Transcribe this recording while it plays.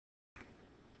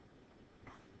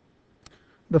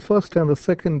the first and the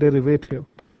second derivative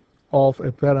of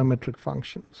a parametric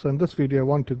function. So in this video I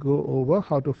want to go over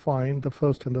how to find the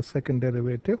first and the second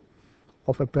derivative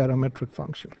of a parametric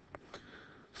function.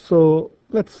 So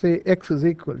let's say x is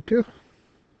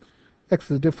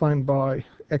defined by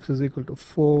x is equal to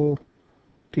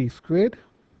 4t squared,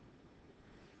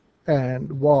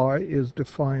 and y is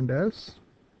defined as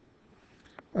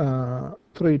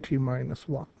 3t minus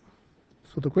 1.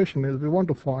 So the question is, we want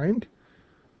to find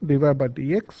dy by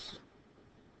dx.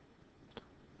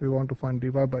 We want to find dy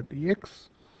by dx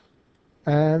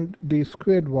and d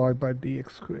squared y by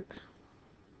dx squared,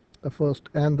 the first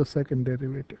and the second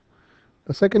derivative.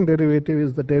 The second derivative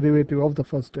is the derivative of the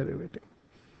first derivative.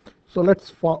 So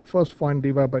let's first find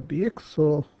dy by dx.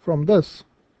 So from this,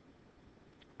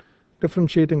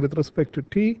 differentiating with respect to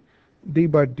t, d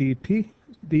by dt,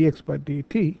 dx by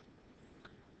dt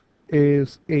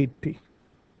is 8t.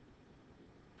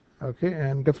 Okay,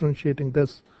 and differentiating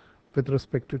this with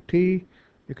respect to t,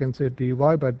 you can say dy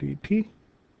by dt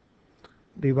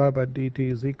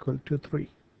is equal to 3.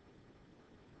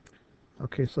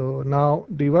 Okay, so now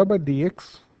dy by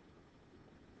dx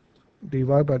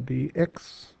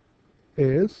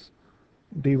is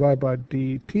dy by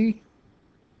dt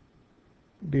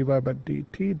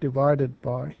divided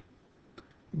by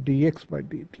dx by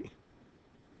dt.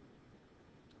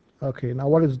 Okay, now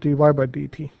what is dy by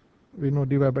dt? We know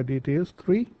dy by dt is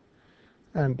 3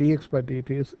 and dx by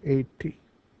dt is 8t.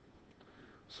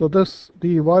 So this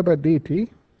dy by dt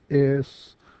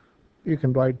is, you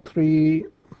can write 3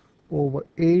 over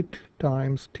 8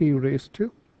 times t raised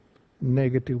to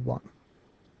negative 1.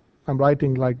 I'm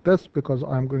writing like this because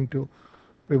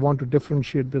we want to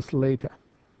differentiate this later.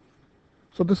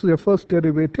 So this is your first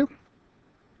derivative,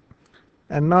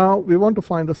 and now we want to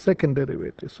find the second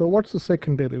derivative. So what's the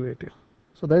second derivative?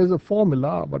 So there is a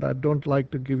formula, but I don't like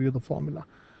to give you the formula.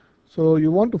 So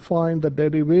you want to find the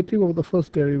derivative of the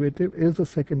first derivative is the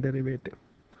second derivative.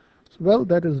 So, well,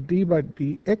 that is d by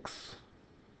dx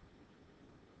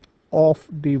of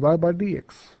dy by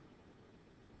dx.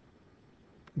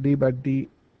 d by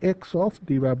dx of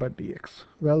dy by dx.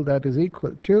 Well, that is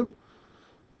equal to,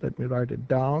 let me write it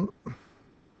down,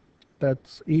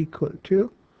 that's equal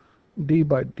to d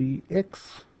by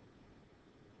dx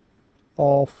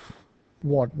of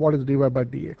what? What is dy by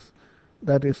dx?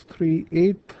 That is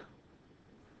 3/8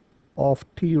 of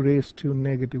t raised to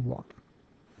negative 1.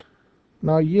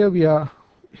 Now here we are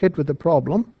hit with a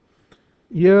problem.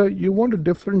 Here you want to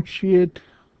differentiate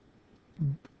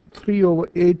 3 over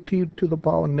 8t to the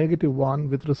power negative 1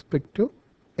 with respect to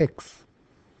x.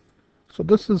 So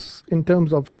this is in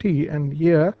terms of t, and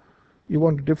here you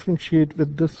want to differentiate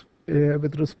with this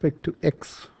with respect to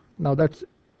x. Now that's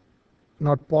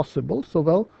not possible. So,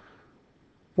 well,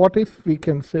 what if we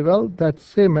can say, well, that's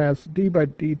same as d by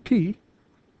dt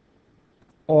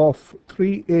of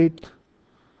 3/8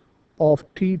 of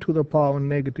t to the power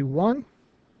negative 1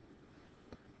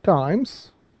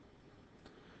 times,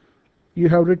 you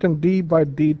have written d by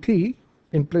dt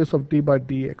in place of d by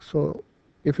dx. So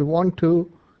if you want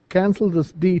to cancel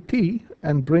this dt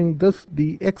and bring this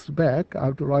dx back, I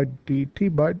have to write dt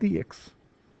by dx.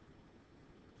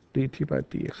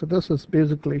 So this is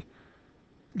basically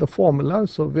the formula.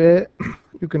 So where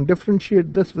you can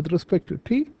differentiate this with respect to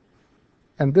t,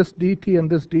 and this dt and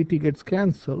this dt gets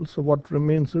cancelled. So what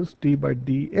remains is d by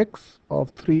dx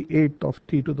of 3/8 of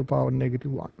t to the power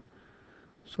negative 1.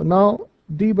 So now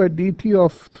d by dt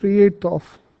of 3/8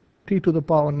 of t to the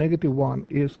power negative 1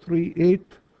 is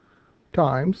 3/8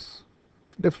 times,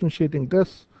 differentiating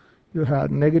this, you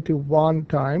have negative 1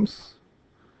 times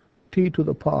t to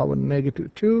the power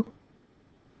negative 2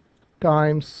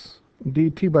 times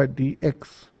dt by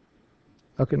dx.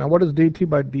 Okay, now what is dt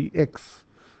by dx?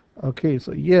 Okay,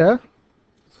 so here,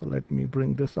 so let me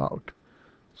bring this out.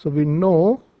 So we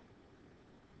know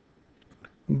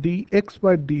dx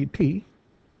by dt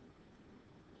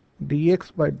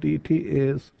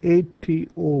is 8t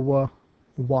over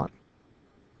 1.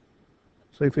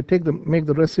 So if you make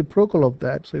the reciprocal of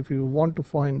that, so if you want to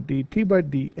find dt by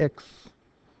dx,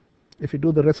 if you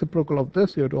do the reciprocal of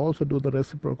this, you have to also do the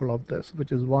reciprocal of this,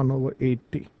 which is 1 over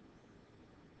 8t.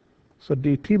 So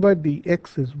dt by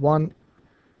dx is 1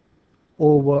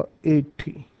 over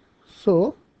 8t.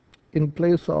 So in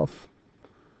place of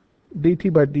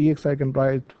dt by dx, I can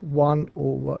write 1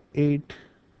 over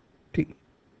 8t.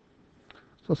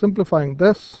 So simplifying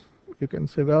this, you can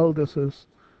say, well, this is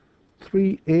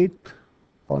 3/8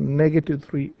 or negative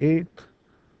 3/8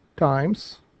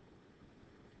 times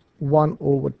 1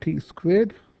 over t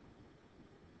squared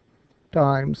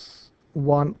times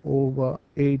 1 over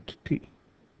 8t.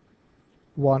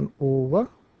 1 over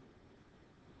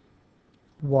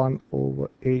 1 over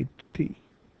 8t.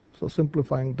 So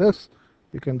simplifying this,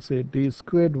 you can say d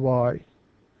squared y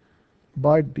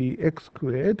by dx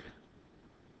squared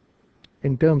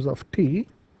in terms of t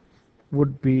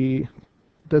would be,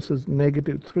 this is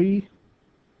negative 3,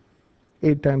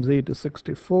 8 times 8 is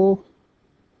 64,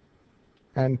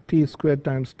 and t squared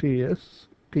times t is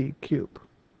t cubed.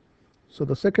 So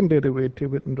the second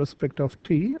derivative in respect of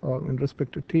t, or in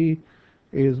respect to t,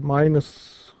 is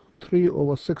minus 3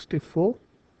 over 64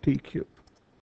 t cubed.